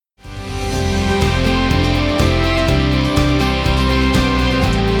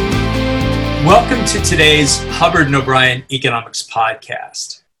to today's Hubbard and O'Brien Economics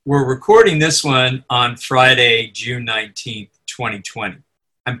Podcast. We're recording this one on Friday, June 19th, 2020.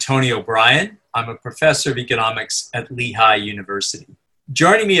 I'm Tony O'Brien. I'm a professor of economics at Lehigh University.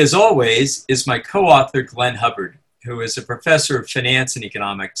 Joining me as always is my co-author Glenn Hubbard, who is a professor of finance and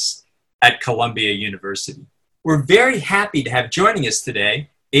economics at Columbia University. We're very happy to have joining us today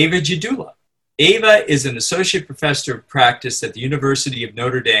Ava Jadula. Ava is an associate professor of practice at the University of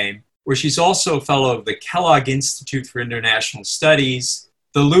Notre Dame, where she's also a fellow of the Kellogg Institute for International Studies,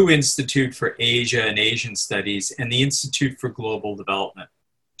 the Liu Institute for Asia and Asian Studies, and the Institute for Global Development.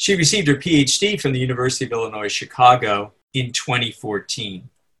 She received her PhD from the University of Illinois Chicago in 2014.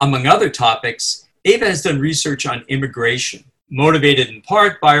 Among other topics, Ava has done research on immigration, motivated in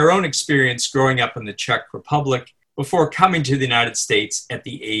part by her own experience growing up in the Czech Republic before coming to the United States at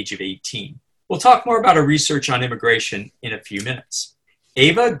the age of 18. We'll talk more about her research on immigration in a few minutes.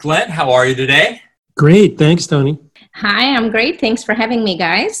 Ava, Glenn, how are you today? Great. Thanks, Tony. Hi, I'm great. Thanks for having me,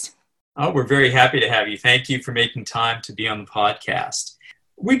 guys. Oh, we're very happy to have you. Thank you for making time to be on the podcast.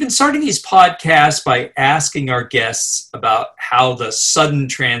 We've been starting these podcasts by asking our guests about how the sudden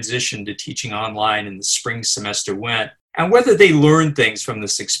transition to teaching online in the spring semester went and whether they learned things from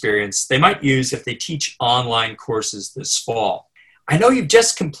this experience they might use if they teach online courses this fall. I know you've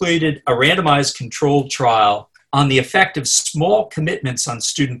just completed a randomized controlled trial on the effect of small commitments on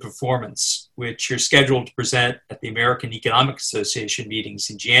student performance, which you're scheduled to present at the American Economic Association meetings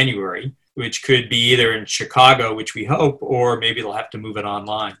in January, which could be either in Chicago, which we hope, or maybe they'll have to move it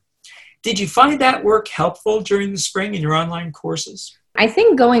online. Did you find that work helpful during the spring in your online courses? I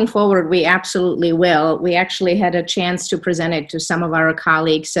think going forward, we absolutely will. We actually had a chance to present it to some of our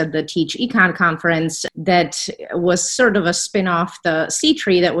colleagues at the Teach Econ conference that was sort of a spin-off, the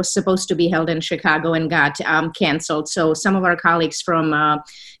C-Tree that was supposed to be held in Chicago and got canceled. So some of our colleagues from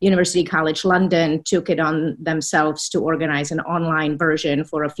University College London took it on themselves to organize an online version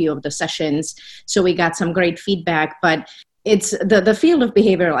for a few of the sessions. So we got some great feedback, but it's the field of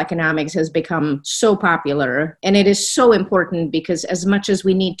behavioral economics has become so popular, and it is so important because as much as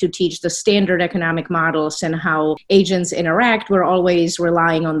we need to teach the standard economic models and how agents interact, we're always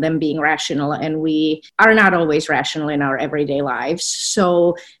relying on them being rational, and we are not always rational in our everyday lives.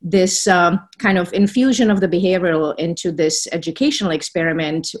 So this kind of infusion of the behavioral into this educational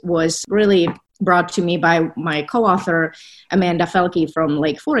experiment was really brought to me by my co-author, Amanda Felke from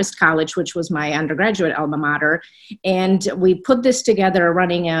Lake Forest College, which was my undergraduate alma mater. And we put this together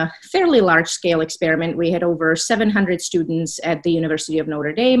running a fairly large-scale experiment. We had over 700 students at the University of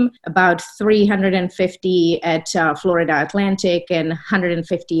Notre Dame, about 350 at Florida Atlantic, and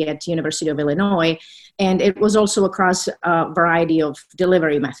 150 at University of Illinois. And it was also across a variety of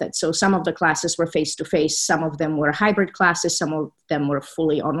delivery methods. So some of the classes were face-to-face, some of them were hybrid classes, some of them were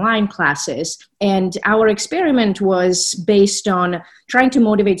fully online classes. And our experiment was based on trying to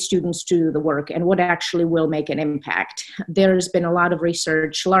motivate students to do the work and what actually will make an impact. There's been a lot of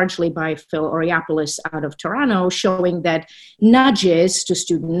research, largely by Phil Oreopoulos out of Toronto, showing that nudges to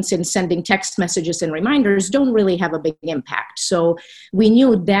students and sending text messages and reminders don't really have a big impact. So we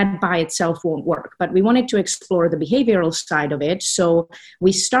knew that by itself won't work, but we wanted to explore the behavioral side of it. So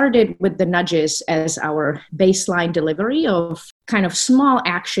we started with the nudges as our baseline delivery of kind of small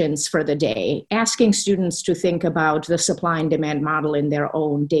actions for the day, asking students to think about the supply and demand model in their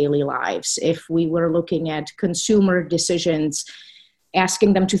own daily lives. If we were looking at consumer decisions,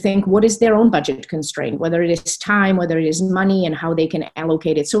 asking them to think what is their own budget constraint, whether it is time, whether it is money, and how they can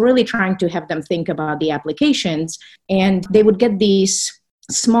allocate it. So really trying to have them think about the applications, and they would get these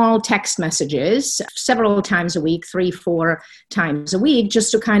small text messages several times a week, 3-4 times a week, just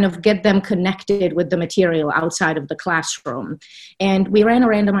to kind of get them connected with the material outside of the classroom. And we ran a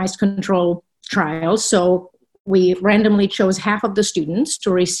randomized control trial. So we randomly chose half of the students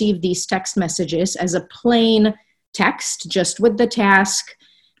to receive these text messages as a plain text, just with the task,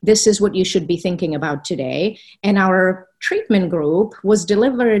 this is what you should be thinking about today. And our treatment group was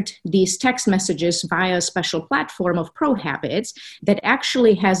delivered these text messages via a special platform of ProHabits that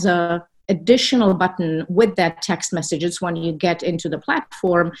actually has a additional button with that text message. It's when you get into the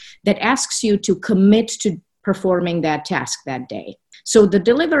platform that asks you to commit to performing that task that day. So the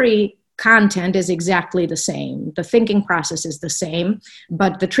delivery content is exactly the same. The thinking process is the same,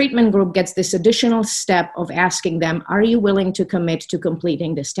 but the treatment group gets this additional step of asking them, are you willing to commit to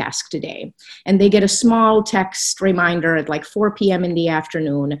completing this task today? And they get a small text reminder at like 4 p.m. in the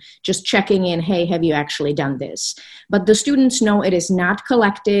afternoon, just checking in, hey, have you actually done this? But the students know it is not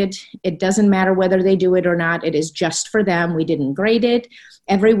collected. It doesn't matter whether they do it or not. It is just for them. We didn't grade it.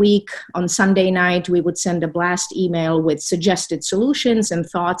 Every week on Sunday night, we would send a blast email with suggested solutions and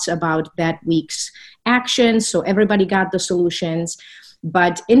thoughts about that week's actions. So everybody got the solutions.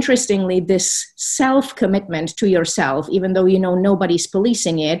 But interestingly, this self-commitment to yourself, even though you know nobody's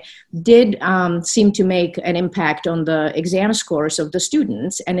policing it, did seem to make an impact on the exam scores of the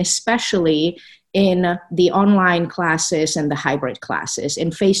students, and especially in the online classes and the hybrid classes. In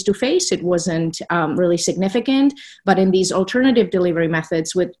face-to-face, it wasn't really significant, but in these alternative delivery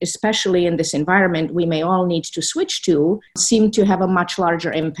methods, especially in this environment we may all need to switch to, seem to have a much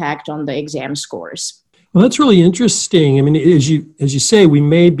larger impact on the exam scores. Well, that's really interesting. I mean, as you say, we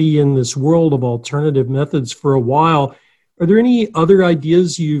may be in this world of alternative methods for a while. Are there any other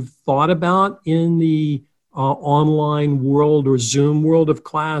ideas you've thought about in the online world or Zoom world of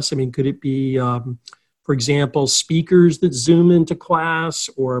class? I mean, could it be, for example, speakers that Zoom into class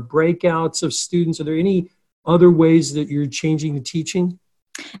or breakouts of students? Are there any other ways that you're changing the teaching?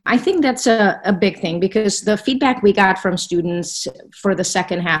 I think that's a big thing, because the feedback we got from students for the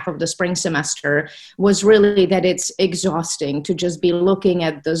second half of the spring semester was really that it's exhausting to just be looking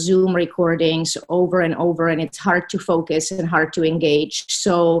at the Zoom recordings over and over, and it's hard to focus and hard to engage.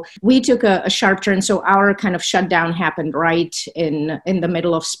 So we took a sharp turn. So our kind of shutdown happened right in the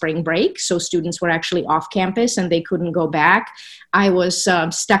middle of spring break. So students were actually off campus and they couldn't go back. I was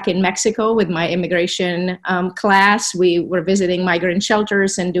stuck in Mexico with my immigration class. We were visiting migrant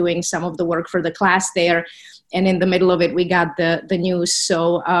shelters and doing some of the work for the class there. And in the middle of it, we got the news.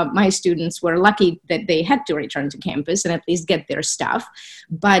 So my students were lucky that they had to return to campus and at least get their stuff.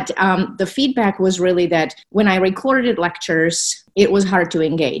 But the feedback was really that when I recorded lectures, it was hard to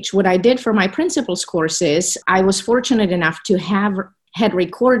engage. What I did for my principal's courses, I was fortunate enough to had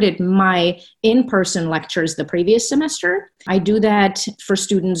recorded my in-person lectures the previous semester. I do that for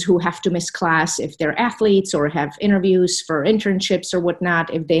students who have to miss class if they're athletes or have interviews for internships or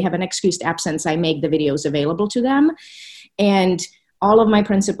whatnot. If they have an excused absence, I make the videos available to them. And all of my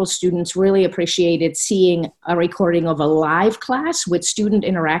principal students really appreciated seeing a recording of a live class with student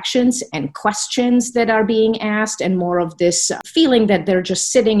interactions and questions that are being asked, and more of this feeling that they're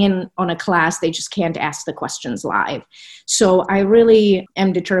just sitting in on a class, they just can't ask the questions live. So I really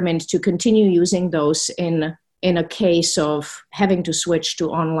am determined to continue using those in a case of having to switch to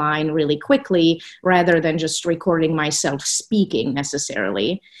online really quickly, rather than just recording myself speaking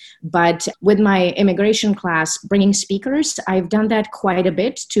necessarily. But with my immigration class, bringing speakers, I've done that quite a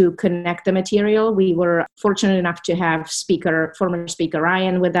bit to connect the material. We were fortunate enough to have former Speaker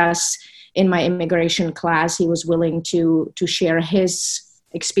Ryan with us in my immigration class. He was willing to share his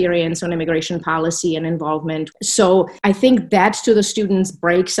experience on immigration policy and involvement. So I think that to the students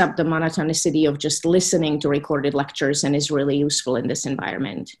breaks up the monotonicity of just listening to recorded lectures and is really useful in this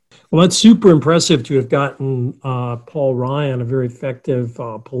environment. Well, that's super impressive to have gotten Paul Ryan, a very effective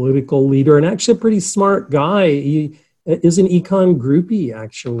political leader and actually a pretty smart guy. He is an econ groupie,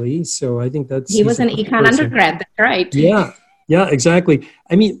 actually. So I think he was an econ undergrad. That's right. Yeah, exactly.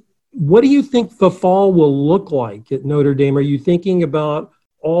 I mean, what do you think the fall will look like at Notre Dame? Are you thinking about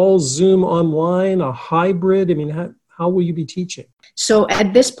all Zoom online, a hybrid? I mean, how will you be teaching? So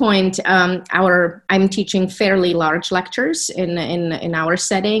at this point, I'm teaching fairly large lectures in our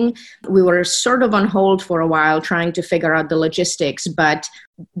setting. We were sort of on hold for a while trying to figure out the logistics, but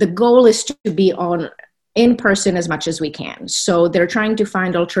the goal is to be in person as much as we can. So they're trying to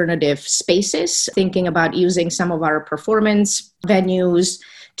find alternative spaces, thinking about using some of our performance venues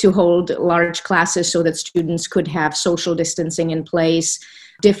to hold large classes so that students could have social distancing in place,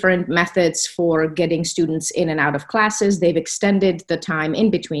 different methods for getting students in and out of classes. They've extended the time in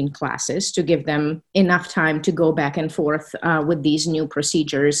between classes to give them enough time to go back and forth with these new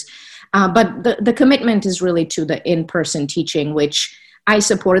procedures. But the commitment is really to the in-person teaching, which I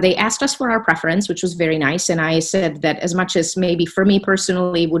support. They asked us for our preference, which was very nice. And I said that as much as maybe for me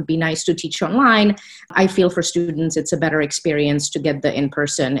personally would be nice to teach online, I feel for students it's a better experience to get the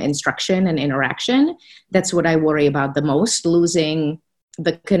in-person instruction and interaction. That's what I worry about the most, losing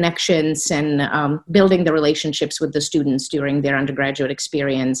the connections and building the relationships with the students during their undergraduate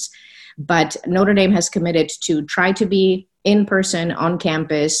experience. But Notre Dame has committed to try to be in person on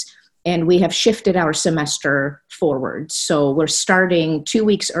campus, and we have shifted our semester forward. So we're starting 2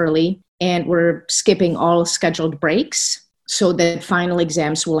 weeks early, and we're skipping all scheduled breaks so that final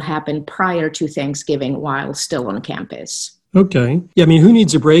exams will happen prior to Thanksgiving while still on campus. Okay. Yeah, I mean, who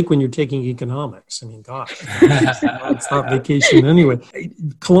needs a break when you're taking economics? I mean, gosh, it's not vacation anyway.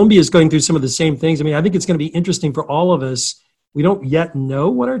 Columbia is going through some of the same things. I mean, I think it's going to be interesting for all of us We don't yet know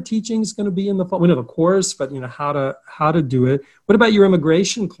what our teaching is going to be in the fall. We know the course, but how to do it. What about your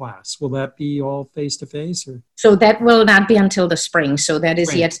immigration class? Will that be all face-to-face? Or? So that will not be until the spring. So that is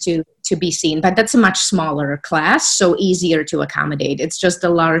Right. yet to be seen. But that's a much smaller class, so easier to accommodate. It's just the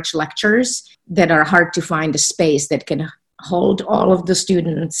large lectures that are hard to find a space that can hold all of the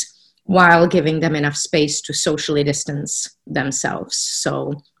students while giving them enough space to socially distance themselves.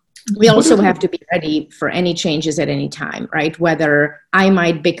 So we also have to be ready for any changes at any time, right? Whether I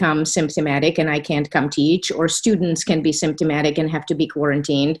might become symptomatic and I can't come teach, or students can be symptomatic and have to be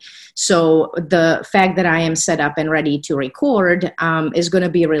quarantined. So the fact that I am set up and ready to record is going to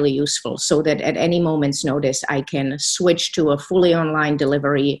be really useful, so that at any moment's notice, I can switch to a fully online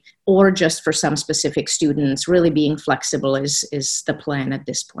delivery, or just for some specific students, really being flexible is the plan at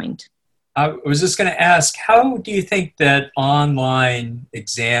this point. I was just going to ask, how do you think that online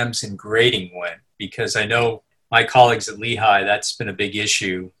exams and grading went? Because I know my colleagues at Lehigh, that's been a big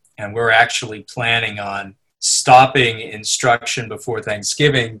issue. And we're actually planning on stopping instruction before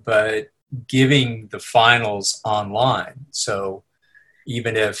Thanksgiving, but giving the finals online. So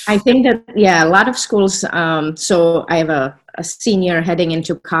even if... I think that, a lot of schools, so I have a senior heading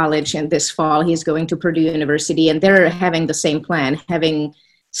into college, and this fall he's going to Purdue University, and they're having the same plan, having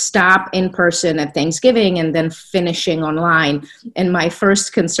stop in person at Thanksgiving and then finishing online. And my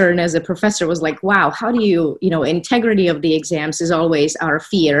first concern as a professor was like, wow, how do you integrity of the exams is always our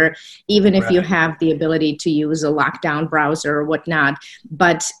fear, even if you have the ability to use a lockdown browser or whatnot.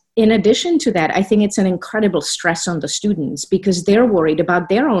 But in addition to that, I think it's an incredible stress on the students, because they're worried about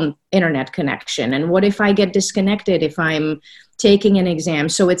their own internet connection. And what if I get disconnected if I'm taking an exam?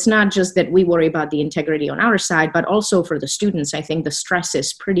 So it's not just that we worry about the integrity on our side, but also for the students. I think the stress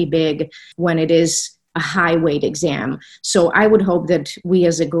is pretty big when it is a high weight exam. So I would hope that we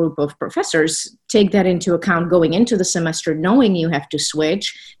as a group of professors take that into account going into the semester, knowing you have to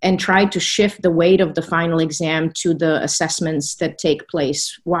switch, and try to shift the weight of the final exam to the assessments that take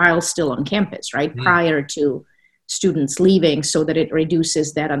place while still on campus, right? Mm. Prior to students leaving, so that it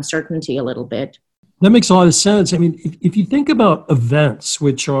reduces that uncertainty a little bit. That makes a lot of sense. I mean, if you think about events,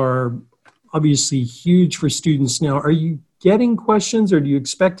 which are obviously huge for students now, are you getting questions, or do you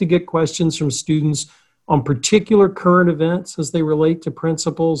expect to get questions from students on particular current events as they relate to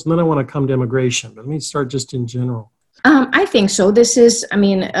principals? And then I want to come to immigration, but let me start just in general. I think so. This is,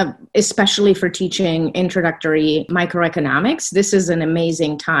 especially for teaching introductory microeconomics, this is an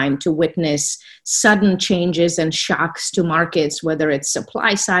amazing time to witness sudden changes and shocks to markets, whether it's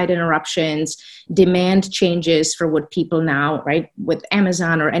supply side interruptions, demand changes for what people now, right, with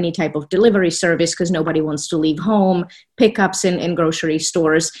Amazon or any type of delivery service, because nobody wants to leave home, pickups in grocery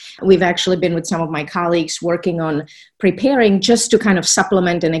stores. We've actually been with some of my colleagues working on preparing just to kind of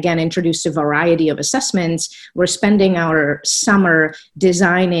supplement and again introduce a variety of assessments. We're spending our summer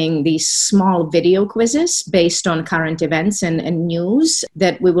designing these small video quizzes based on current events and news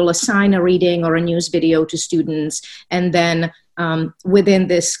that we will assign a reading or a news video to students, and then within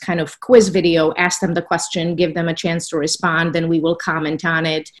this kind of quiz video, ask them the question, give them a chance to respond, then we will comment on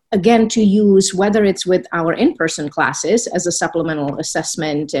it. Again, to use, whether it's with our in-person classes as a supplemental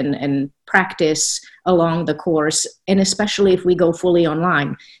assessment and practice along the course, and especially if we go fully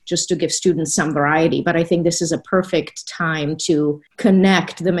online, just to give students some variety. But I think this is a perfect time to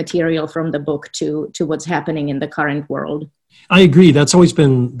connect the material from the book to what's happening in the current world. I agree. That's always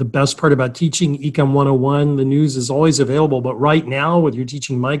been the best part about teaching Econ 101. The news is always available, but right now, whether you're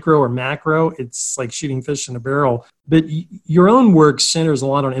teaching micro or macro, it's like shooting fish in a barrel. But your own work centers a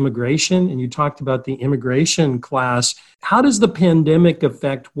lot on immigration, and you talked about the immigration class. How does the pandemic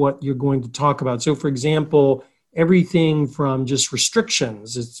affect what you're going to talk about? So, for example, everything from just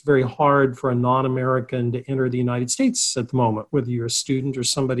restrictions. It's very hard for a non-American to enter the United States at the moment, whether you're a student or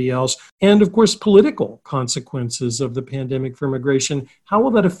somebody else. And of course, political consequences of the pandemic for immigration. How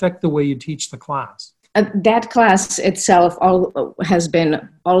will that affect the way you teach the class? That class itself has been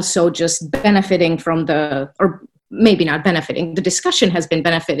also just benefiting from maybe not benefiting. The discussion has been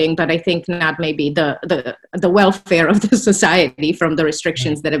benefiting, but I think not maybe the welfare of the society from the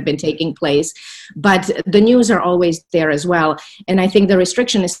restrictions that have been taking place. But the news are always there as well. And I think the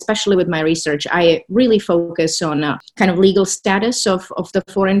restriction, especially with my research, I really focus on kind of legal status of the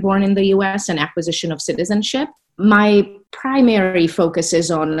foreign-born in the U.S. and acquisition of citizenship. My primary focus is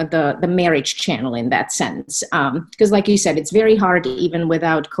on the marriage channel in that sense. Because like you said, it's very hard even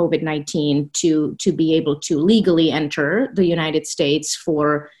without COVID-19 to be able to legally enter the United States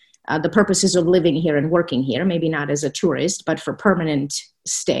for the purposes of living here and working here, maybe not as a tourist, but for permanent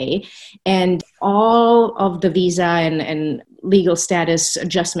stay. And all of the visa and legal status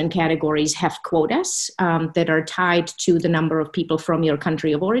adjustment categories have quotas that are tied to the number of people from your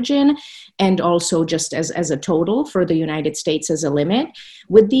country of origin, and also just as a total for the United States as a limit,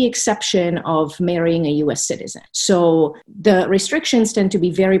 with the exception of marrying a US citizen. So the restrictions tend to be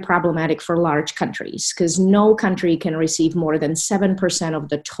very problematic for large countries because no country can receive more than 7% of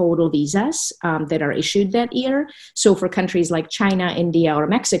the total visas that are issued that year. So for countries like China, India, or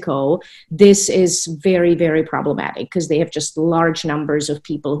Mexico, this is very, very problematic because they have just large numbers of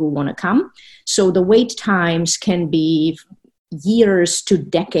people who want to come. So the wait times can be years to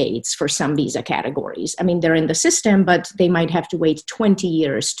decades for some visa categories. I mean, they're in the system, but they might have to wait 20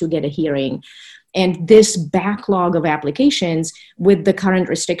 years to get a hearing. And this backlog of applications with the current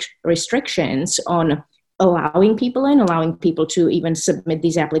restrictions on allowing people to even submit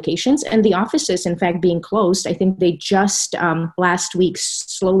these applications, and the offices, in fact, being closed. I think they just last week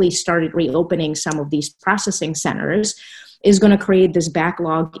slowly started reopening some of these processing centers, is going to create this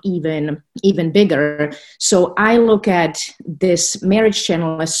backlog even bigger. So I look at this marriage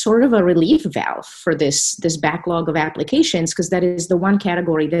channel as sort of a relief valve for this backlog of applications, because that is the one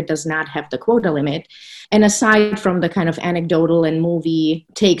category that does not have the quota limit. And aside from the kind of anecdotal and movie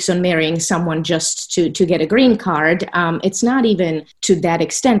takes on marrying someone just to get a green card, it's not even to that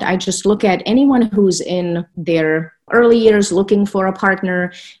extent. I just look at anyone who's in their early years looking for a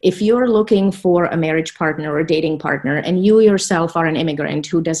partner. If you're looking for a marriage partner or dating partner, and you yourself are an immigrant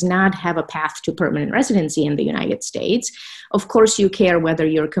who does not have a path to permanent residency in the United States, of course you care whether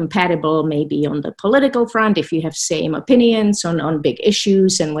you're compatible maybe on the political front, if you have same opinions on big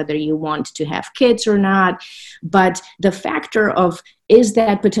issues, and whether you want to have kids or not. But the factor of, is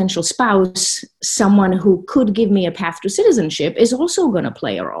that potential spouse someone who could give me a path to citizenship, is also going to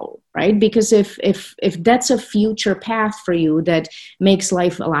play a role, right? Because if that's a future path for you that makes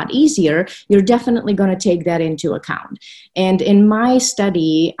life a lot easier, you're definitely going to take that into account. And in my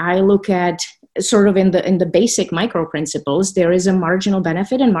study, I look at sort of in the basic micro principles, there is a marginal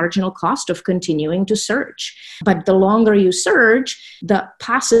benefit and marginal cost of continuing to search. But the longer you search, the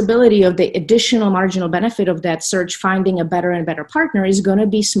possibility of the additional marginal benefit of that search, finding a better and better partner, is going to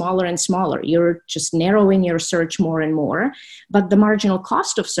be smaller and smaller. You're just narrowing your search more and more. But the marginal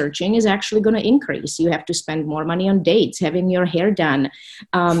cost of searching is actually going to increase. You have to spend more money on dates, having your hair done.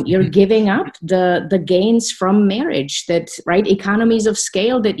 You're giving up the gains from marriage, that, right, economies of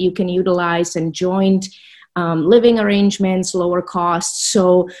scale that you can utilize, and joint living arrangements, lower costs.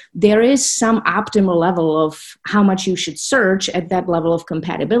 So there is some optimal level of how much you should search at that level of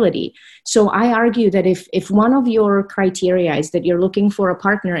compatibility. So I argue that if one of your criteria is that you're looking for a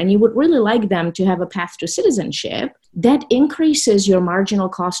partner and you would really like them to have a path to citizenship, that increases your marginal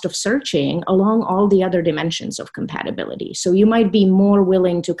cost of searching along all the other dimensions of compatibility. So you might be more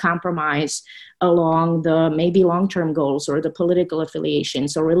willing to compromise along the maybe long-term goals or the political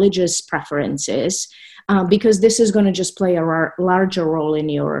affiliations or religious preferences, because this is going to just play a larger role in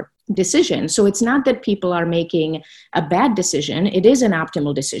your decision. So it's not that people are making a bad decision. It is an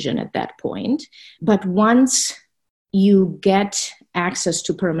optimal decision at that point. But once you get access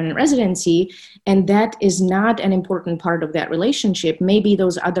to permanent residency, and that is not an important part of that relationship, maybe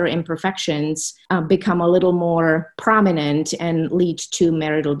those other imperfections become a little more prominent and lead to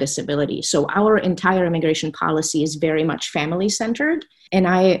marital disability. So our entire immigration policy is very much family-centered. And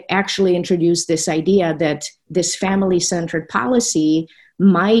I actually introduced this idea that this family-centered policy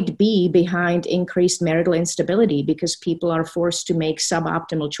might be behind increased marital instability, because people are forced to make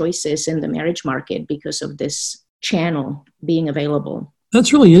suboptimal choices in the marriage market because of this channel being available.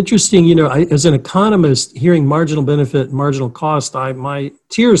 That's really interesting. You know, as an economist, hearing marginal benefit, marginal cost, my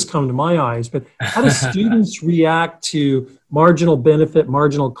tears come to my eyes. But how do students react to marginal benefit,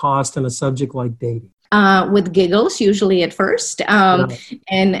 marginal cost in a subject like dating? With giggles, usually at first,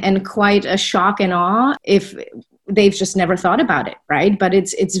 and quite a shock and awe if they've just never thought about it, right? But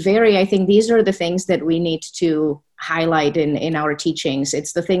it's very, I think these are the things that we need to highlight in our teachings.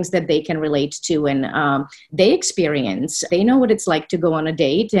 It's the things that they can relate to and they experience. They know what it's like to go on a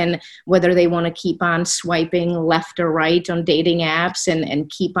date, and whether they want to keep on swiping left or right on dating apps and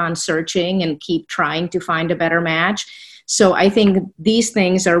keep on searching and keep trying to find a better match. So I think these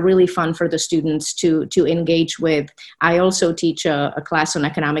things are really fun for the students to engage with. I also teach a class on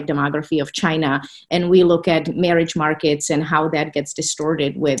economic demography of China, and we look at marriage markets and how that gets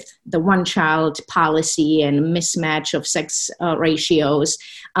distorted with the one-child policy and mismatch of sex ratios.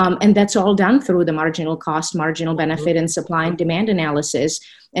 And that's all done through the marginal cost, marginal benefit, and supply and demand analysis.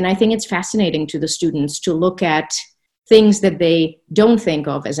 And I think it's fascinating to the students to look at things that they don't think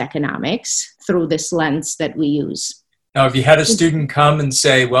of as economics through this lens that we use. Now, have you had a student come and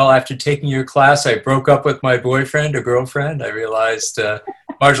say, well, after taking your class, I broke up with my boyfriend or girlfriend. I realized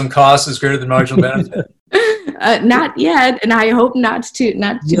marginal cost is greater than marginal benefit. Not yet, and I hope not to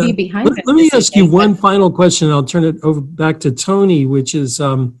be behind. Let me ask you one final question. I'll turn it over back to Tony, which is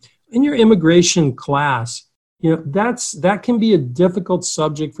in your immigration class, that can be a difficult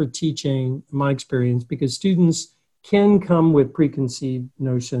subject for teaching, in my experience, because students can come with preconceived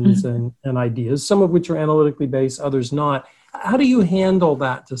notions and ideas, some of which are analytically based, others not. How do you handle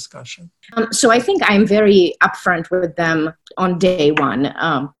that discussion? So I think I'm very upfront with them on day one,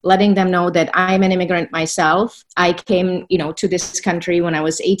 letting them know that I'm an immigrant myself. I came, to this country when I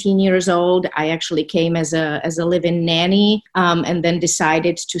was 18 years old. I actually came as a live-in nanny, and then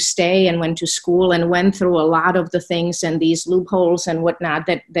decided to stay and went to school and went through a lot of the things and these loopholes and whatnot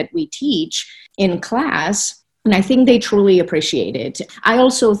that we teach in class. And I think they truly appreciate it. I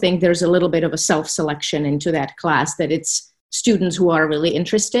also think there's a little bit of a self-selection into that class, that it's students who are really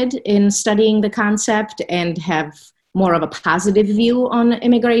interested in studying the concept and have more of a positive view on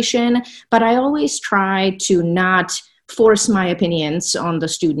immigration. But I always try to not force my opinions on the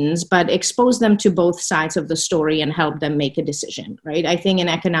students, but expose them to both sides of the story and help them make a decision, right? I think in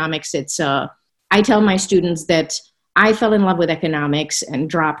economics, I tell my students that I fell in love with economics and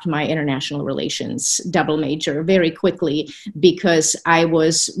dropped my international relations double major very quickly because I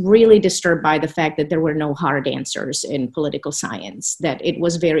was really disturbed by the fact that there were no hard answers in political science, that it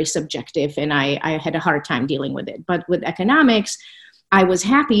was very subjective, and I had a hard time dealing with it. But with economics, I was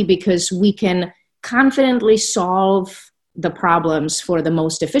happy because we can confidently solve the problems for the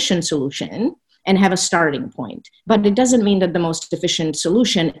most efficient solution and have a starting point. But it doesn't mean that the most efficient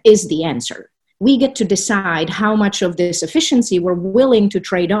solution is the answer. We get to decide how much of this efficiency we're willing to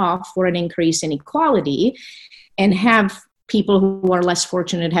trade off for an increase in equality and have people who are less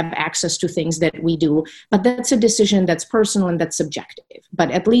fortunate have access to things that we do. But that's a decision that's personal and that's subjective.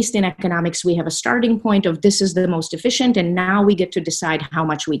 But at least in economics, we have a starting point of this is the most efficient, and now we get to decide how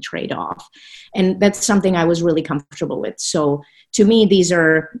much we trade off. And that's something I was really comfortable with. So to me, these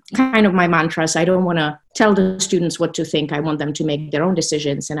are kind of my mantras. I don't want to tell the students what to think. I want them to make their own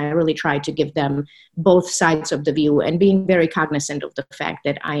decisions. And I really try to give them both sides of the view and being very cognizant of the fact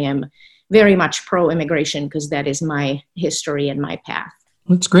that I am very much pro-immigration because that is my history and my path.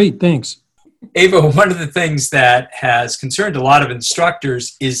 That's great. Thanks. Ava, one of the things that has concerned a lot of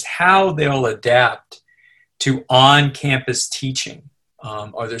instructors is how they'll adapt to on-campus teaching.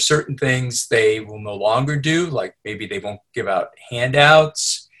 Are there certain things they will no longer do, like maybe they won't give out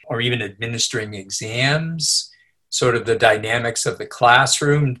handouts or even administering exams, sort of the dynamics of the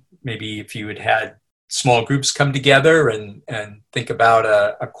classroom? Maybe if you had small groups come together and think about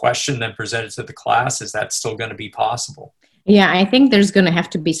a question then present it to the class, is that still going to be possible? Yeah, I think there's going to have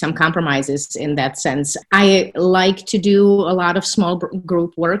to be some compromises in that sense. I like to do a lot of small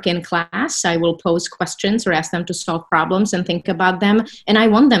group work in class. I will pose questions or ask them to solve problems and think about them. And I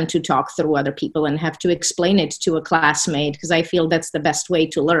want them to talk through other people and have to explain it to a classmate because I feel that's the best way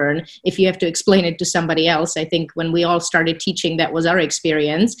to learn. If you have to explain it to somebody else, I think when we all started teaching, that was our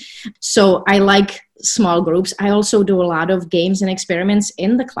experience. So I like small groups. I also do a lot of games and experiments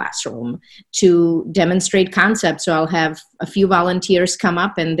in the classroom to demonstrate concepts. So I'll have a few volunteers come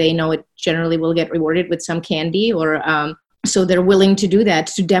up and they know it generally will get rewarded with some candy or so they're willing to do that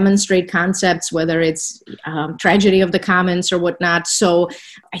to demonstrate concepts, whether it's tragedy of the commons or whatnot. So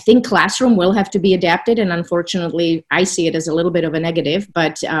I think classroom will have to be adapted. And unfortunately, I see it as a little bit of a negative,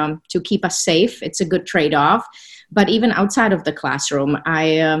 but to keep us safe, it's a good trade-off. But even outside of the classroom,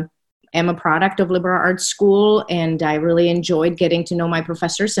 I am a product of liberal arts school, and I really enjoyed getting to know my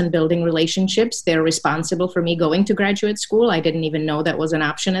professors and building relationships. They're responsible for me going to graduate school. I didn't even know that was an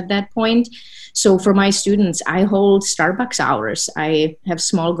option at that point. So for my students, I hold Starbucks hours. I have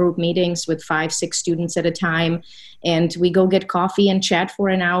small group meetings with 5-6 students at a time, and we go get coffee and chat for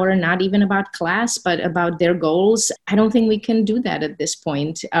an hour, not even about class, but about their goals. I don't think we can do that at this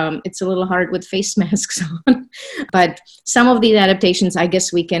point. It's a little hard with face masks on, but some of these adaptations, I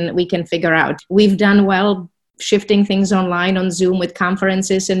guess we can figure out. We've done well shifting things online on Zoom with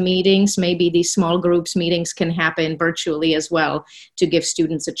conferences and meetings. Maybe these small groups meetings can happen virtually as well to give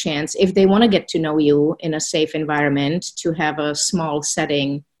students a chance, if they want to get to know you in a safe environment, to have a small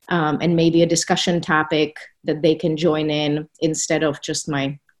setting and maybe a discussion topic that they can join in instead of just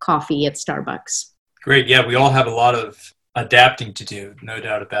my coffee at Starbucks. Great. Yeah, we all have a lot of adapting to do, no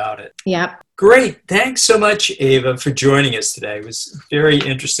doubt about it. Yeah. Great. Thanks so much, Ava, for joining us today. It was very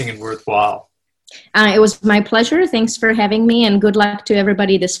interesting and worthwhile. It was my pleasure. Thanks for having me, and good luck to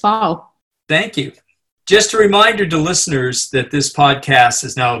everybody this fall. Thank you. Just a reminder to listeners that this podcast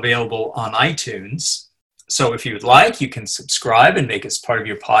is now available on iTunes. So if you would like, you can subscribe and make us part of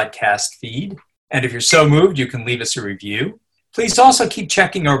your podcast feed. And if you're so moved, you can leave us a review. Please also keep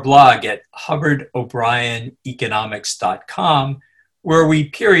checking our blog at HubbardO'BrienEconomics.com, where we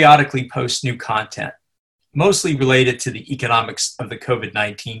periodically post new content, mostly related to the economics of the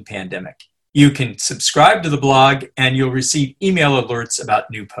COVID-19 pandemic. You can subscribe to the blog and you'll receive email alerts about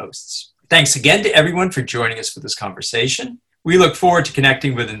new posts. Thanks again to everyone for joining us for this conversation. We look forward to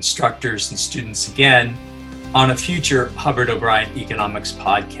connecting with instructors and students again on a future Hubbard O'Brien Economics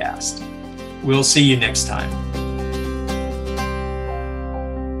podcast. We'll see you next time.